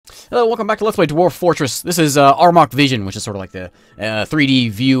Hello, welcome back to Let's Play Dwarf Fortress. This is Armok Vision, which is sort of like the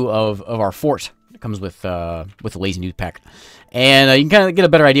 3D view of our fort. It comes with the Lazy Nude pack. And you can kind of get a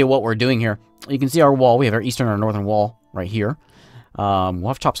better idea of what we're doing here. You can see our wall. We have our eastern and our northern wall right here. We'll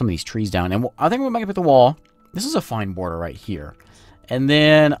have to chop some of these trees down. And I think we'll make it with the wall. This is a fine border right here. And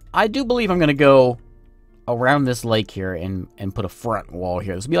then I do believe I'm going to go around this lake here and put a front wall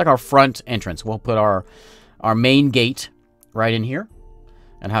here. This will be like our front entrance. We'll put our main gate right in here.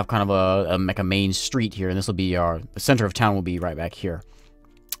 And have kind of like a main street here, and this will be the center of town will be right back here.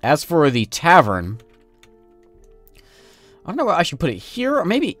 As for the tavern, I don't know where I should put it here, or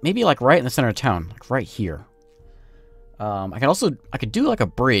maybe like right in the center of town, like right here. I could do like a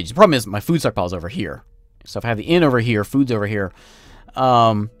bridge. The problem is my food stockpile is over here, so if I have the inn over here, food's over here.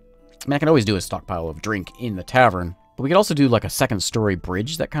 I mean, I can always do a stockpile of drink in the tavern, but we could also do like a second-story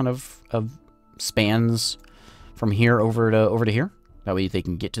bridge that kind of spans from here over to here. That way they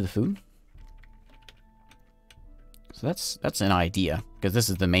can get to the food. So that's an idea, because this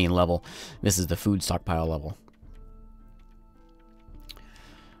is the main level. This is the food stockpile level.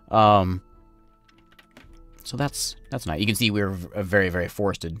 So that's nice. You can see we're a very, very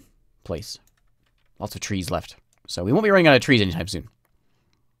forested place. Lots of trees left. So we won't be running out of trees anytime soon.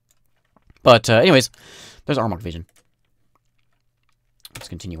 But anyways, there's Armok Vision. Let's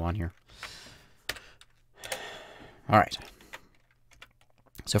continue on here. Alright.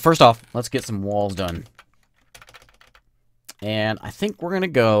 So first off, let's get some walls done. And I think we're going to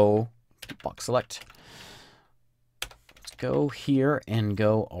go... Box select. Let's go here and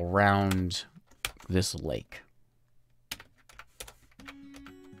go around this lake. I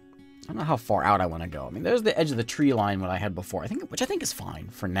don't know how far out I want to go. I mean, there's the edge of the tree line what I had before, which I think is fine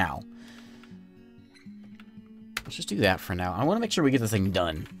for now. Let's just do that for now. I want to make sure we get this thing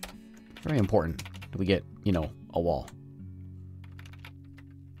done. It's very important that we get, you know, a wall.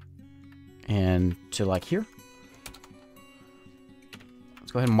 And to like here.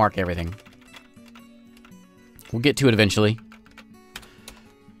 Let's go ahead and mark everything. We'll get to it eventually.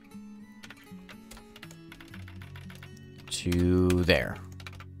 To there.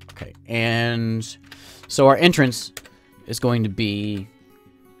 Okay, and so our entrance is going to be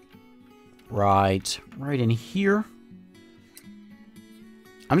right in here.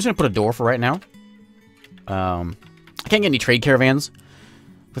 I'm just going to put a door for right now. I can't get any trade caravans.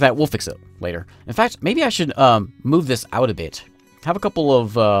 With that, we'll fix it later. In fact, maybe I should move this out a bit. Have a couple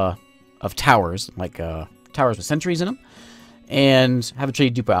of towers, like towers with sentries in them, and have a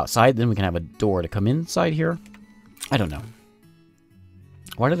trade depot outside. Then we can have a door to come inside here. I don't know.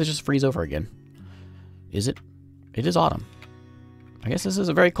 Why did this just freeze over again? Is it? It is autumn. I guess this is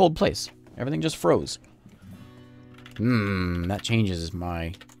a very cold place. Everything just froze. That changes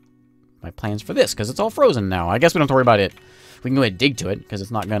my plans for this, because it's all frozen now. I guess we don't have to worry about it. We can go ahead and dig to it, because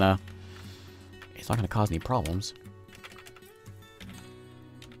it's not gonna cause any problems.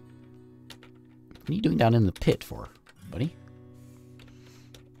 What are you doing down in the pit for, buddy?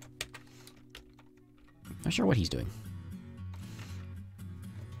 Not sure what he's doing.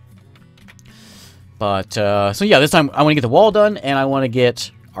 But, so yeah, this time I want to get the wall done, and I want to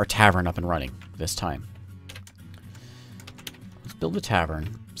get our tavern up and running this time. Let's build a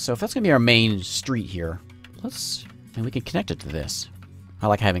tavern. So if that's going to be our main street here, and we can connect it to this. I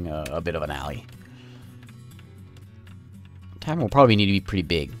like having a bit of an alley. Tavern will probably need to be pretty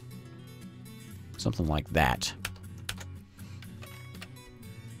big. Something like that.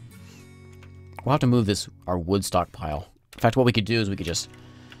 We'll have to move our wood stockpile. In fact, what we could do is we could just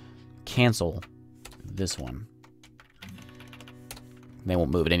cancel this one. They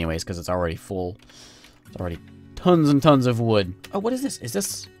won't move it anyways because it's already full. It's already tons and tons of wood. Oh, what is this? Is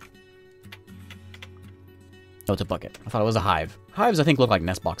this... Oh, it's a bucket. I thought it was a hive. Hives, I think, look like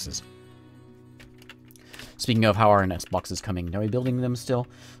nest boxes. Speaking of how our nest box is coming, are we building them still?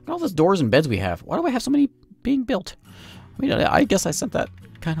 Look at all those doors and beds we have. Why do I have so many being built? I mean, I guess I set that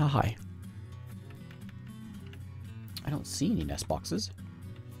kind of high. I don't see any nest boxes.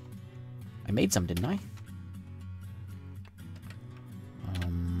 I made some, didn't I?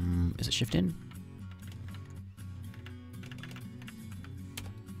 Is it shift in?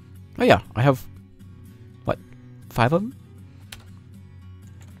 Oh yeah, I have... What? 5 of them?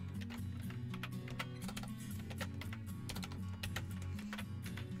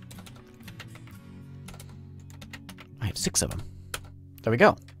 I have 6 of them. There we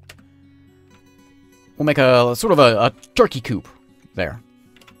go. We'll make a sort of a turkey coop there.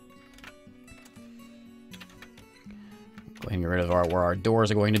 Go ahead and get rid of where our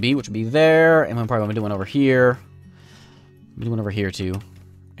doors are going to be, which will be there, and we'll probably do one over here. We'll do one over here too,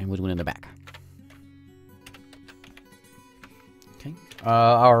 and we'll do one in the back. Okay,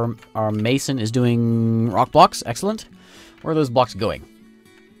 Our mason is doing rock blocks. Excellent. Where are those blocks going?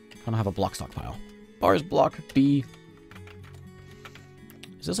 I don't have a block stockpile. Bars block B.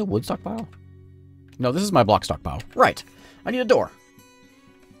 Is this a wood stockpile? No, this is my block stockpile. Right. I need a door.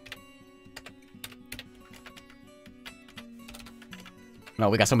 No,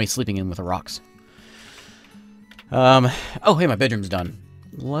 we got somebody sleeping in with the rocks. Oh, hey, my bedroom's done.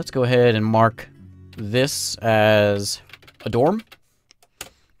 Let's go ahead and mark this as a dorm. This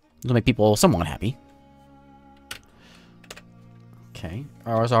will make people somewhat happy. Okay.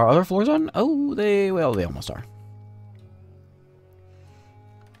 Are our other floors on? Oh, they almost are.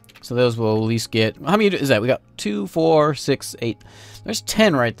 So those will at least get... How many is that? We got 2, 4, 6, 8. There's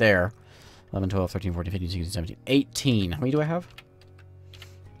 10 right there. 11, 12, 13, 14, 15, 16, 17, 18. How many do I have?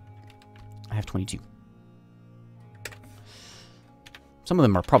 I have 22. Some of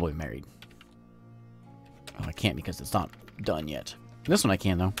them are probably married. Oh, I can't because it's not done yet. This one I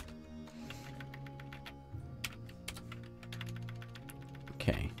can, though.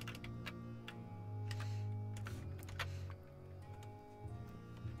 Okay.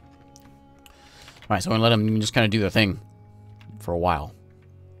 Alright, so I'm going to let them just kind of do their thing for a while.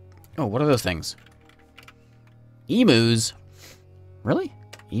 Oh, what are those things? Emus? Really?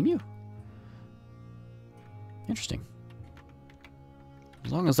 Emu? Interesting.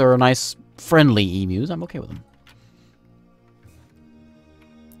 As long as they're nice, friendly emus, I'm okay with them.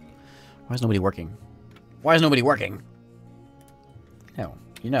 Why is nobody working? Why is nobody working? No,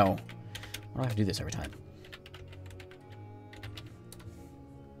 you know, why do I have to do this every time?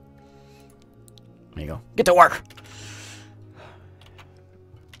 There you go. Get to work!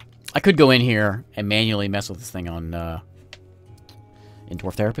 I could go in here and manually mess with this thing on, in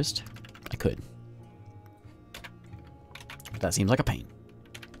Dwarf Therapist. I could. But that seems like a pain.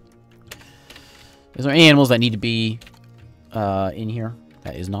 Is there any animals that need to be, in here?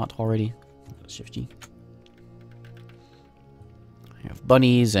 That is not already. Shift G. I have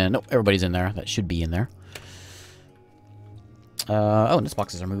bunnies and... Nope, everybody's in there. That should be in there. Oh, and these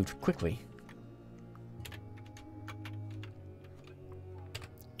boxes are moved quickly.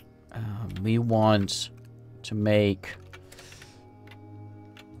 We want to make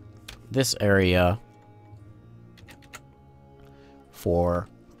this area for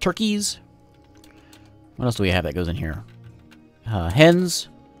turkeys. What else do we have that goes in here? Hens,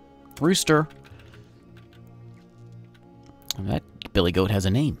 rooster. And that billy goat has a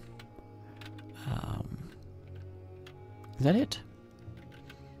name. Is that it?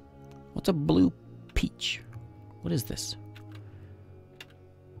 What's a blue peach? What is this?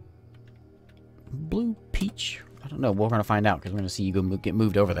 Blue peach? I don't know. We're going to find out because we're going to see you get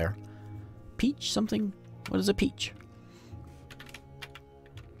moved over there. Peach something? What is a peach?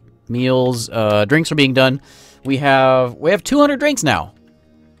 Meals, drinks are being done. We have 200 drinks now.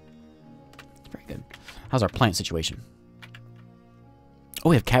 That's very good. How's our plant situation? Oh,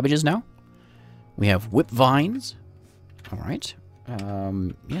 we have cabbages now. We have whip vines. All right.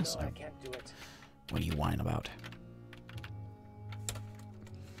 Yes. No, I can't do it. What are you whining about?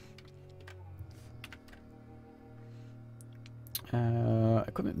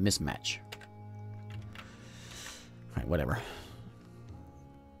 Equipment mismatch. Alright, whatever.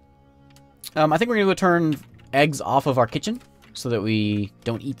 I think we're going to go turn eggs off of our kitchen so that we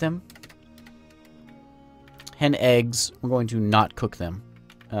don't eat them. Hen eggs, we're going to not cook them.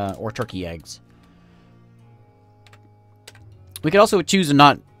 Or turkey eggs. We could also choose to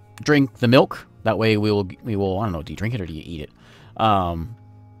not drink the milk. That way we will I don't know, do you drink it or do you eat it?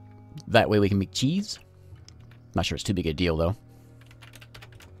 That way we can make cheese. Not sure it's too big a deal, though.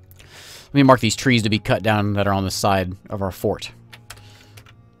 Let me mark these trees to be cut down that are on the side of our fort.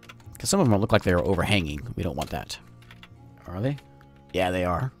 Because some of them look like they're overhanging. We don't want that. Are they? Yeah, they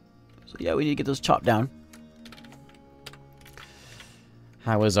are. So yeah, we need to get those chopped down.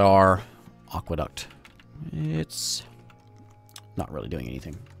 How is our aqueduct? It's not really doing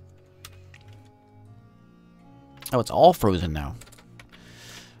anything. Oh, it's all frozen now.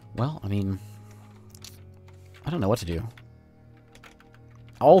 Well, I mean, I don't know what to do.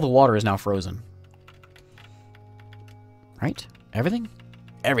 All the water is now frozen. Right? Everything?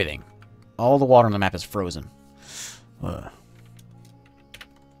 Everything. All the water on the map is frozen. Ugh.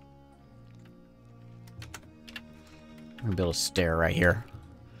 I'm gonna build a stair right here.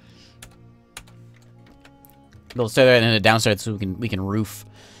 Build a stair there and then a downstairs so we can roof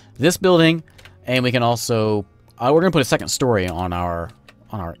this building, and we can also we're gonna put a second story on our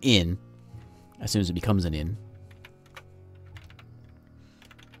inn as soon as it becomes an inn.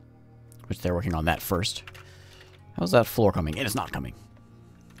 Which they're working on that first. How's that floor coming? It is not coming.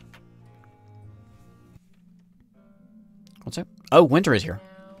 What's that? Oh, winter is here.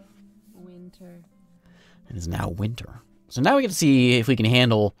 Winter. It is now winter. So now we get to see if we can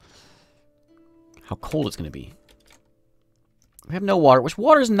handle how cold it's going to be. We have no water, which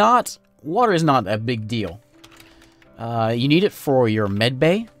water is not a big deal. You need it for your med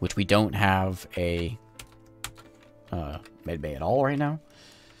bay, which we don't have a med bay at all right now,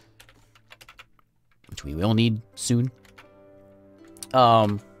 which we will need soon.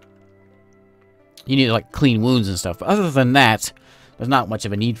 You need to, like, clean wounds and stuff. But other than that, there's not much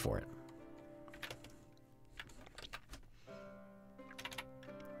of a need for it.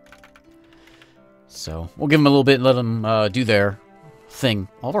 So, we'll give them a little bit and let them do their thing.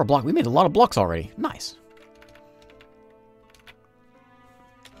 All of our blocks. We made a lot of blocks already. Nice.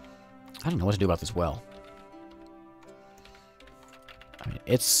 I don't know what to do about this well. I mean,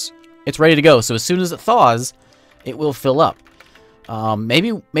 it's ready to go. So as soon as it thaws, it will fill up.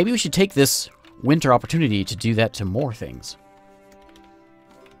 Maybe we should take this winter opportunity to do that to more things.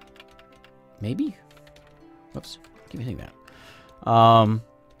 Maybe? Whoops. Keep me thinking that. I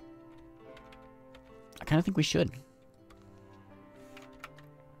kind of think we should.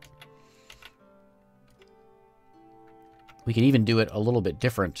 We could even do it a little bit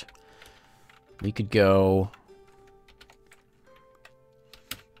different. We could go...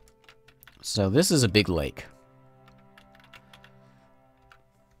 So this is a big lake.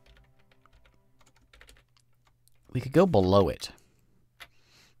 We could go below it.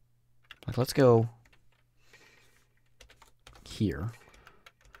 Like, let's go here.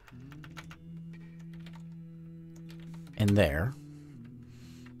 And there.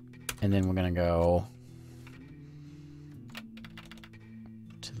 And then we're going to go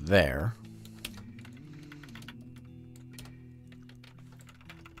to there.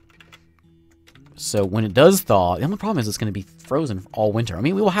 So when it does thaw, the only problem is it's going to be frozen all winter. I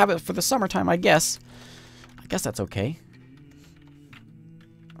mean, we will have it for the summertime, I guess. I guess that's okay.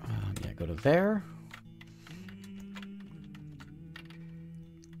 Yeah, go to there.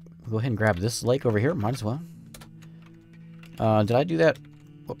 We'll go ahead and grab this lake over here. Might as well. Did I do that?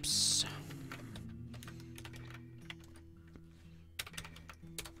 Whoops.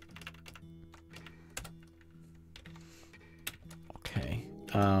 Okay.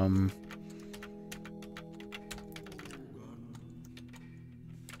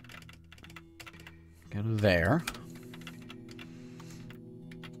 Go to there.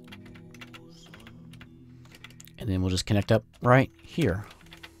 And then we'll just connect up right here.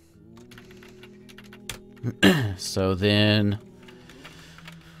 So then,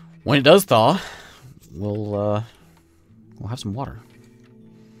 when it does thaw, we'll have some water.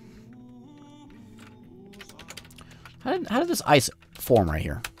 How did this ice form right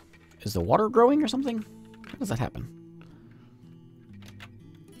here? Is the water growing or something? How does that happen?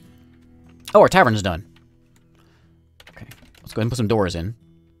 Oh, our tavern's done. Okay, let's go ahead and put some doors in.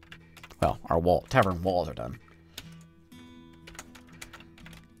 Well, our tavern walls are done.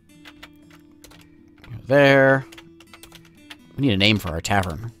 There. We need a name for our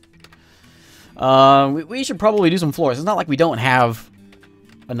tavern. We should probably do some floors. It's not like we don't have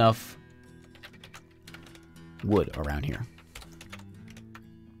enough wood around here.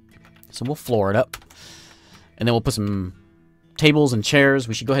 So we'll floor it up. And then we'll put some tables and chairs.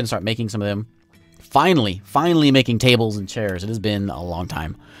 We should go ahead and start making some of them. Finally making tables and chairs. It has been a long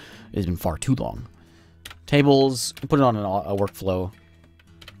time. It has been far too long. Tables, put it on a workflow.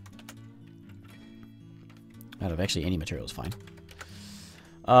 Out of actually any material is fine.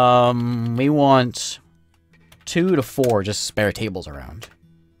 We want 2 to 4 just spare tables around.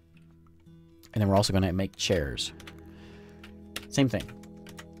 And then we're also going to make chairs. Same thing.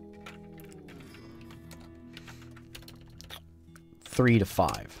 3 to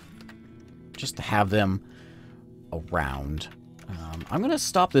 5. Just to have them around. I'm going to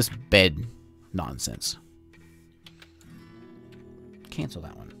stop this bed nonsense. Cancel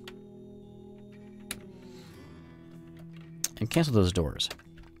that one. And cancel those doors.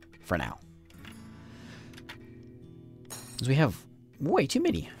 For now. Because we have way too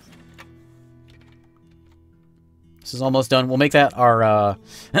many. This is almost done. We'll make that our...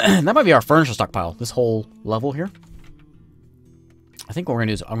 that might be our furniture stockpile. This whole level here. I think what we're going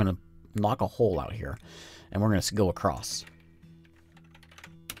to do is I'm going to knock a hole out here. And we're going to go across.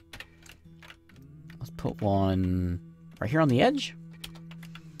 Let's put one right here on the edge.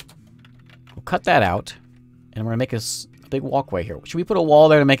 We'll cut that out. And we're going to make a big walkway here. Should we put a wall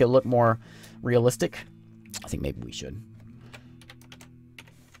there to make it look more realistic? I think maybe we should.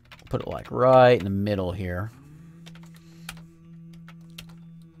 Put it like right in the middle here.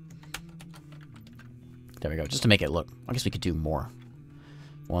 There we go. Just to make it look. I guess we could do more.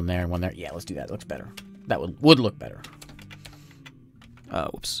 One there and one there. Yeah, let's do that. It looks better. That would look better.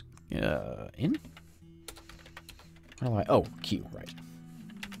 Whoops. In? How do I... Oh, Q, right.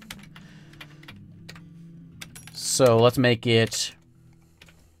 So let's make it...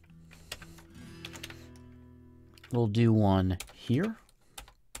 We'll do one here.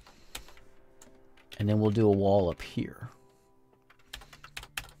 And then we'll do a wall up here.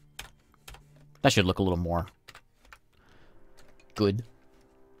 That should look a little more good.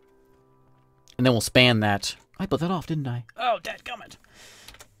 And then we'll span that. I put that off, didn't I? Oh, dadgummit.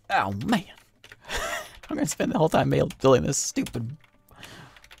 Oh, man. I'm going to spend the whole time building this stupid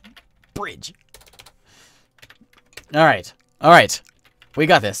bridge. Alright. Alright. We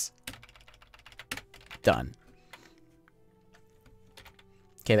got this. Done.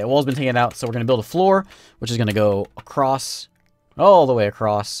 Okay, that wall's been taken out, so we're going to build a floor, which is going to go across, all the way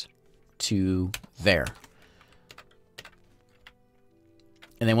across to there.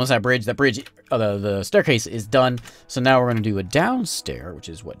 And then once that bridge, the staircase is done, so now we're going to do a downstair, which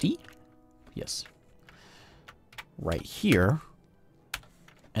is what, D? Yes. Right here.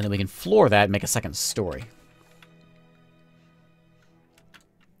 And then we can floor that and make a second story.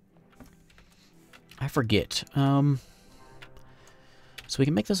 I forget. So we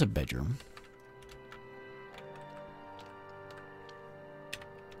can make this a bedroom.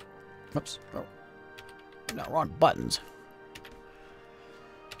 Oops. Oh. No, wrong buttons.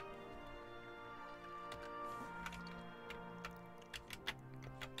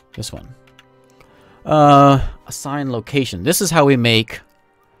 This one. Assign location. This is how we make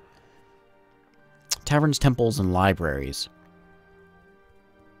taverns, temples, and libraries.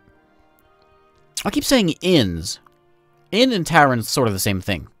 I keep saying inns. Inn and tavern's sort of the same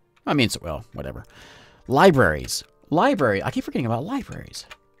thing. I mean, well, whatever. Libraries. Library. I keep forgetting about libraries.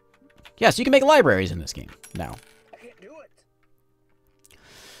 Yes, you can make libraries in this game now. I can't do it.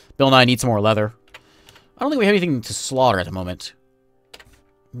 Bill and I need some more leather. I don't think we have anything to slaughter at the moment.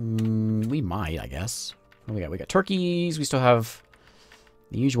 We might, I guess. What do we got? We got turkeys. We still have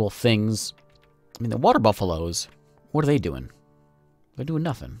the usual things. I mean, the water buffaloes. What are they doing? They're doing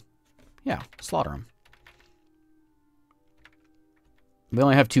nothing. Yeah, slaughter them. We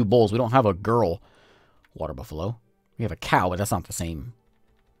only have 2 bulls. We don't have a girl water buffalo. We have a cow, but that's not the same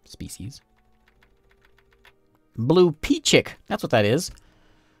species. Blue peachick. That's what that is.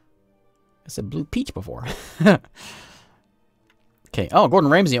 I said blue peach before. Okay. Oh, Gordon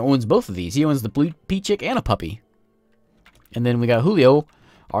Ramsay owns both of these. He owns the blue peachick and a puppy. And then we got Julio.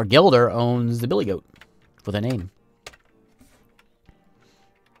 Our Gelder owns the billy goat with a name.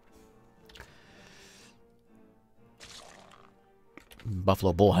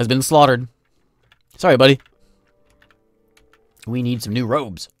 Buffalo bull has been slaughtered. Sorry, buddy. We need some new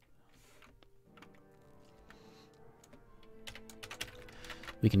robes.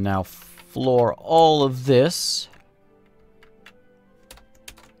 We can now floor all of this.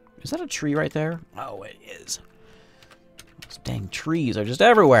 Is that a tree right there? Oh, it is. Those dang trees are just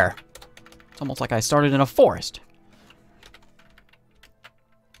everywhere. It's almost like I started in a forest.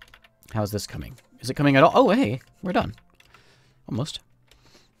 How's this coming? Is it coming at all? Oh, hey, we're done. Almost.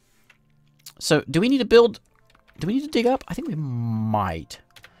 So, do we need to build... Do we need to dig up? I think we might.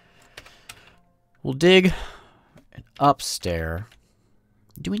 We'll dig an upstair.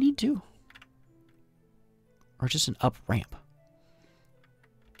 Do we need to? Or just an up ramp?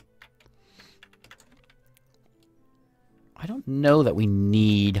 I don't know that we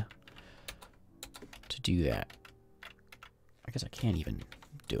need to do that. I guess I can't even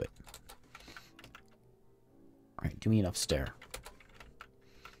do it. Alright, do we need an upstair?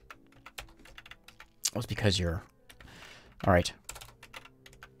 Oh, it's because you're... Alright.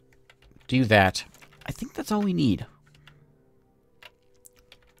 Do that. I think that's all we need.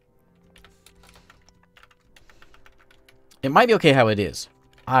 It might be okay how it is.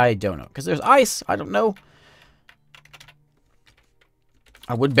 I don't know. Because there's ice. I don't know.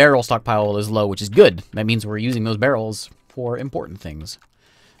 Our wood barrel stockpile is low, which is good. That means we're using those barrels for important things.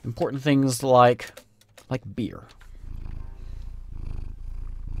 Important things like beer.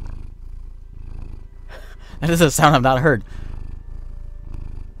 That is a sound I've not heard.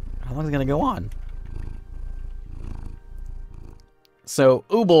 How long is it going to go on? So,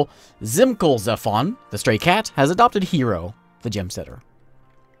 Ubel Zimkelzefon, the stray cat, has adopted Hero, the gem setter.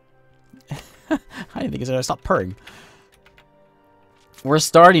 I didn't think he was going to stop purring. We're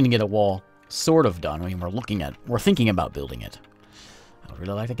starting to get a wall sort of done. I mean, we're thinking about building it. I would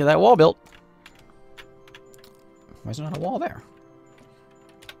really like to get that wall built. Why is there not a wall there?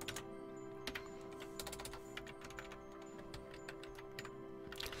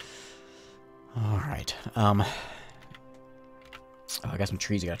 Alright. Oh, I got some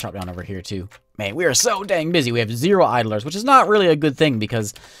trees I gotta chop down over here, too. Man, we are so dang busy. We have 0 idlers, which is not really a good thing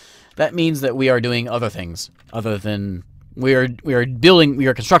because that means that we are doing other things other than we are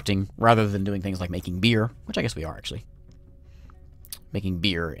constructing rather than doing things like making beer, which I guess we are actually. Making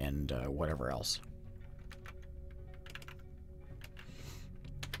beer and whatever else.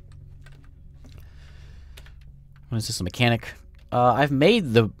 What is this, a mechanic? I've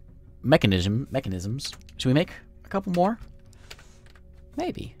made the mechanisms. Should we make a couple more?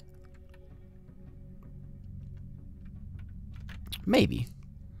 Maybe. Maybe.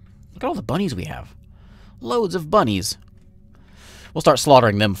 Look at all the bunnies we have. Loads of bunnies. We'll start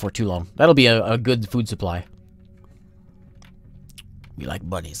slaughtering them before too long. That'll be a good food supply. We like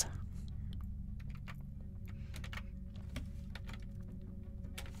bunnies.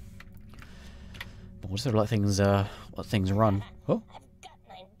 We'll just let things run. Oh. I've got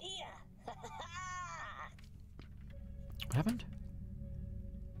an idea. What happened?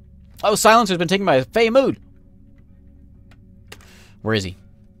 Oh, Silencer's been taken by a Fey mood. Where is he?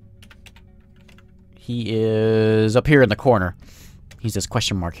 He is up here in the corner. He's this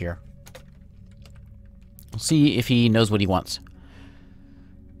question mark here. We'll see if he knows what he wants.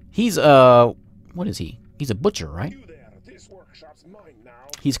 He's, what is he? He's a butcher, right? You there, this workshop's mine now.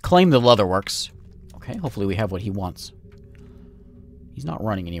 He's claimed the leather works. Okay, hopefully we have what he wants. He's not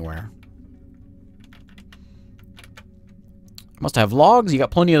running anywhere. Must have logs. You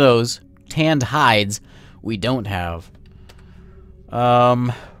got plenty of those. Tanned hides. We don't have.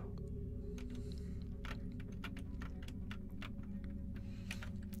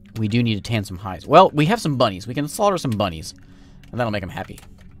 We do need to tan some hides. Well, we have some bunnies. We can slaughter some bunnies. And that'll make them happy.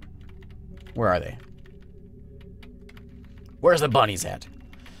 Where are they? Where's the bunnies at?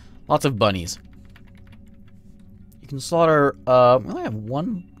 Lots of bunnies. You can slaughter, we only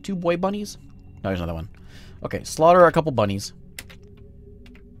have 2 boy bunnies? No, there's another one. Okay, slaughter a couple bunnies.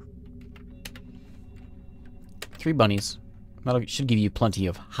 3 bunnies. That should give you plenty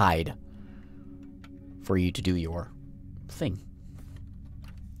of hide for you to do your thing.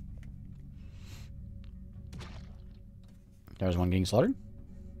 There's one getting slaughtered.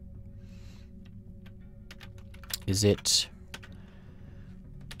 Is it...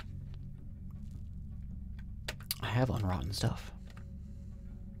 I have unrotten stuff.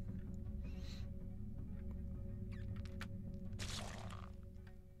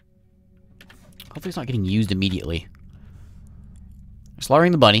 Hopefully it's not getting used immediately.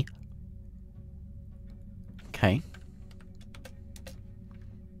 Slaughtering the bunny. Okay.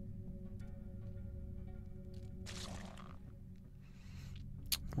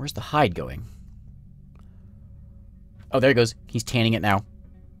 Where's the hide going? Oh, there he goes. He's tanning it now.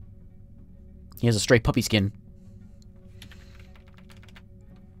 He has a stray puppy skin.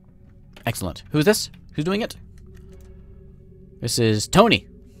 Excellent. Who's this? Who's doing it? This is Tony.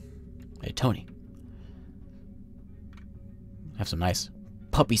 Hey, Tony. Have some nice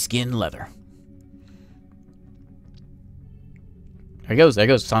puppy skin leather. There he goes. There he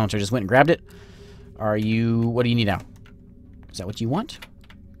goes. Silencer just went and grabbed it. Are you... What do you need now? Is that what you want?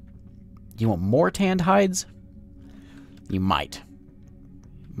 Do you want more tanned hides? You might.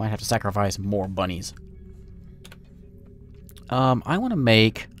 You might have to sacrifice more bunnies. I want to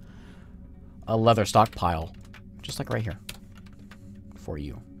make a leather stockpile. Just like right here. For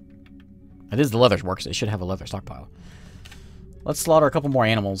you. It is the leather works. It should have a leather stockpile. Let's slaughter a couple more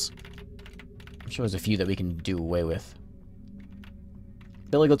animals. I'm sure there's a few that we can do away with.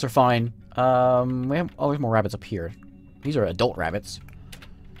 Billy goats are fine. We have... Oh, there's more rabbits up here. These are adult rabbits.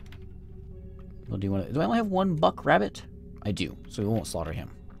 We'll do one. Do I only have 1 buck rabbit? I do, so we won't slaughter him.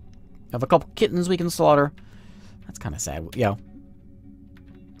 I have a couple kittens we can slaughter. That's kind of sad. Yeah.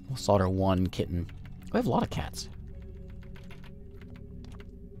 We'll slaughter 1 kitten. We have a lot of cats.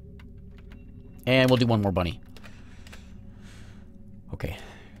 And we'll do 1 more bunny. Okay.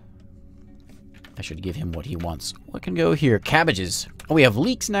 I should give him what he wants. What can go here? Cabbages. Oh, we have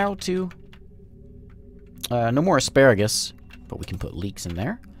leeks now, too. No more asparagus, but we can put leeks in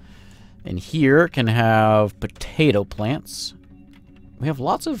there. And here can have potato plants. We have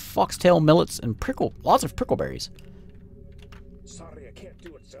lots of foxtail millets and lots of prickleberries. Sorry, I can't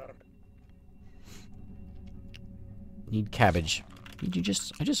do it, sir. Need cabbage. Did you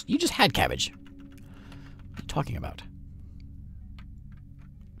just... You just had cabbage. What are you talking about?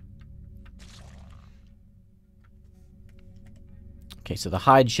 Okay, so the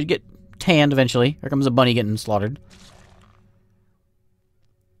hide should get tanned eventually. Here comes a bunny getting slaughtered.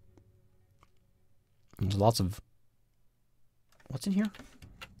 There's lots of... What's in here?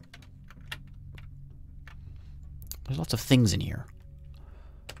 There's lots of things in here.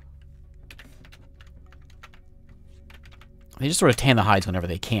 They just sort of tan the hides whenever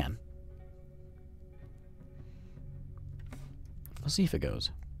they can. Let's see if it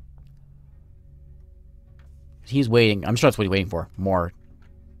goes. He's waiting. I'm sure that's what he's waiting for. More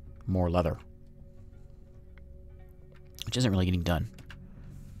leather. Which isn't really getting done.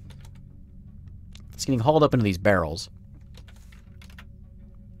 It's getting hauled up into these barrels.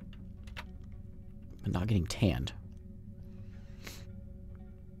 But not getting tanned.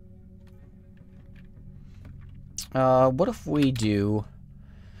 What if we do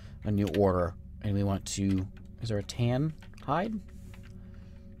a new order and we want to... Is there a tan hide?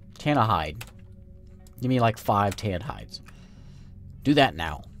 Tan a hide. Give me like 5 tan hides. Do that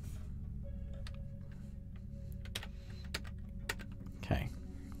now. Okay.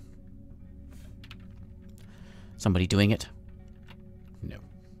 Somebody doing it? No.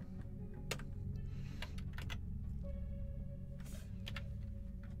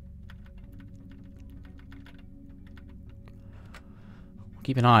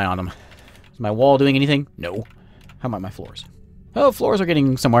 Keep an eye on them. Is my wall doing anything? No. How about my floors? Oh, floors are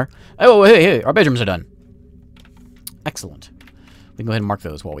getting somewhere. Oh, hey, our bedrooms are done. Excellent. We can go ahead and mark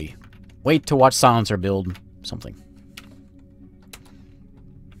those while we wait to watch Silencer build something.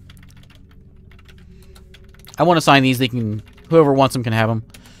 I want to sign these. They can, whoever wants them can have them.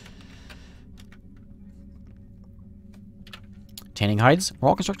 Tanning hides. We're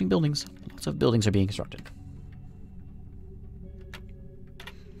all constructing buildings. Lots of buildings are being constructed.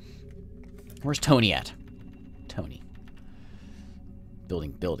 Where's Tony at? Tony.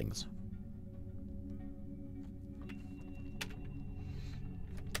 Building buildings.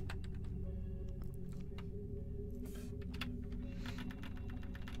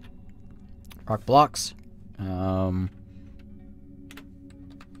 Rock blocks.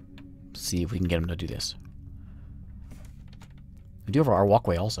 See if we can get him to do this. We do have our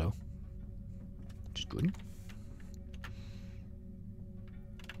walkway also, which is good.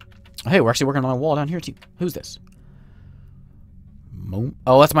 Hey, we're actually working on a wall down here too. Who's this?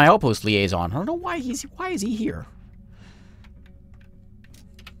 Oh, that's my outpost liaison. I don't know why is he here?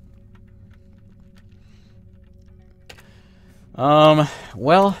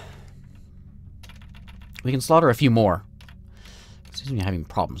 Well, we can slaughter a few more. Seems to be having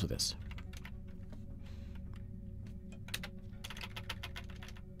problems with this.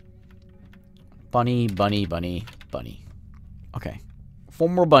 Bunny, bunny, bunny, bunny. Okay. 4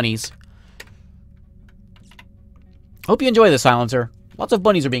 more bunnies. Hope you enjoy the Silencer. Lots of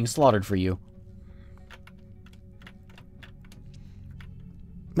bunnies are being slaughtered for you.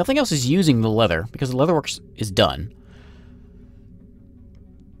 Nothing else is using the leather, because the leather works is done.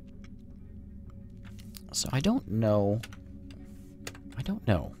 So I don't know. I don't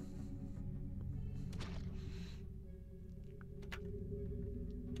know.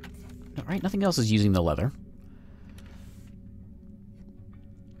 No, right? Nothing else is using the leather.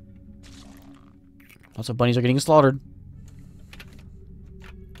 Lots of bunnies are getting slaughtered.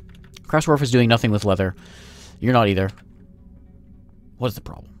 Crashworth is doing nothing with leather. You're not either. What is the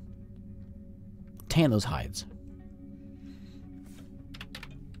problem? Tan those hides.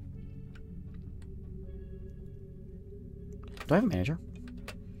 Do I have a manager?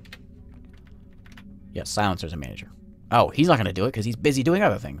 Yes, Silencer's a manager. Oh, he's not going to do it because he's busy doing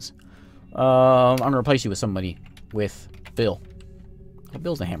other things. I'm going to replace you with somebody with Bill. Oh,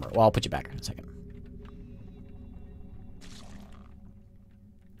 Bill's the hammer. Well, I'll put you back in a second.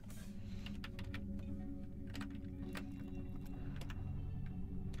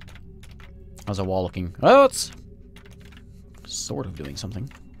 How's the wall looking? Oh, it's sort of doing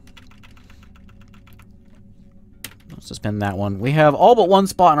something. Let's suspend that one. We have all but one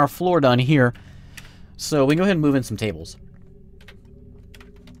spot on our floor done here. So we can go ahead and move in some tables.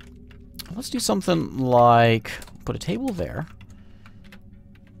 Let's do something like put a table there.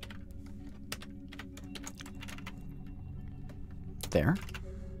 There.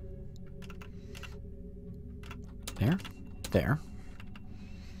 There. There.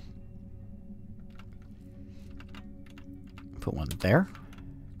 Put one there.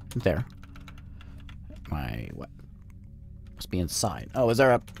 There. What? Must be inside. Oh, is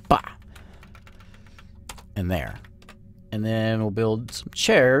there a... Bah! And there. And then we'll build some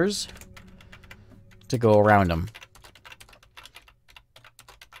chairs to go around them.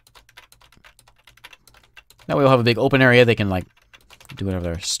 That way we'll have a big open area. They can, like, do whatever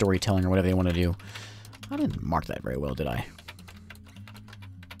their storytelling or whatever they want to do. I didn't mark that very well, did I?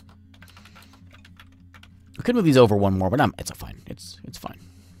 We could move these over one more, but it's fine. It's fine.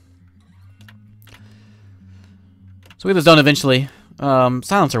 So we get this done eventually.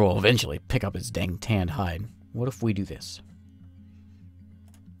 Silencer will eventually pick up his dang tanned hide. What if we do this?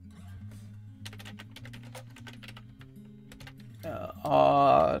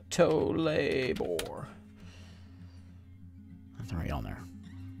 Auto labor. Nothing right on there.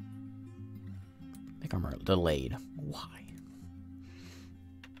 Make armor delayed. Why?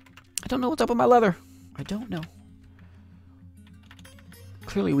 I don't know what's up with my leather. I don't know.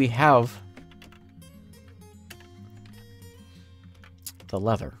 Clearly we have the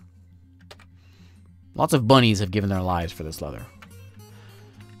leather. Lots of bunnies have given their lives for this leather,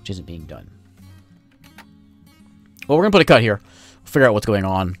 which isn't being done. Well, we're going to put a cut here. We'll figure out what's going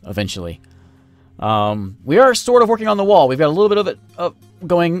on eventually. We are sort of working on the wall. We've got a little bit of it up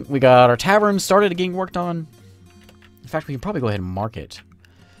going. We got our tavern started getting worked on. In fact, we can probably go ahead and mark it.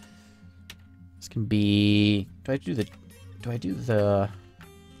 This can be... Do I do the...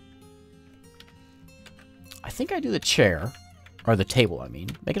 I think I do the chair. Or the table, I mean.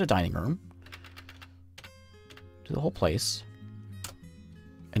 Make it a dining room. Do the whole place.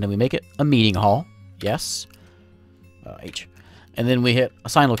 And then we make it a meeting hall. Yes. H. And then we hit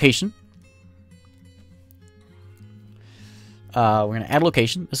assign location. We're going to add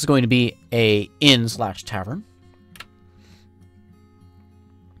location. This is going to be a inn/tavern.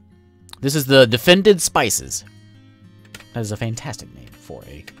 This is the Defended Spices. That is a fantastic name for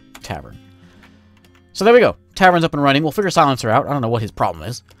a tavern. So there we go. Tavern's up and running. We'll figure Silencer out. I don't know what his problem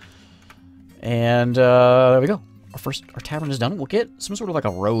is. And there we go. Our tavern is done. We'll get some sort of like a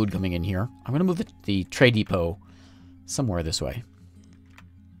road coming in here. I'm going to move the trade depot somewhere this way.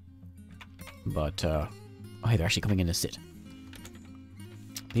 But, oh, hey, they're actually coming in to sit.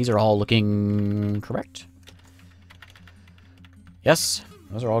 These are all looking correct. Yes,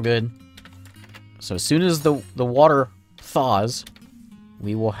 those are all good. So as soon as the water thaws,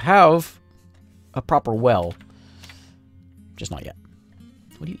 we will have a proper well. Just not yet.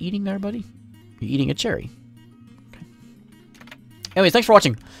 What are you eating there, buddy? You're eating a cherry. Okay. Anyways, thanks for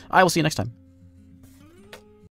watching. I will see you next time.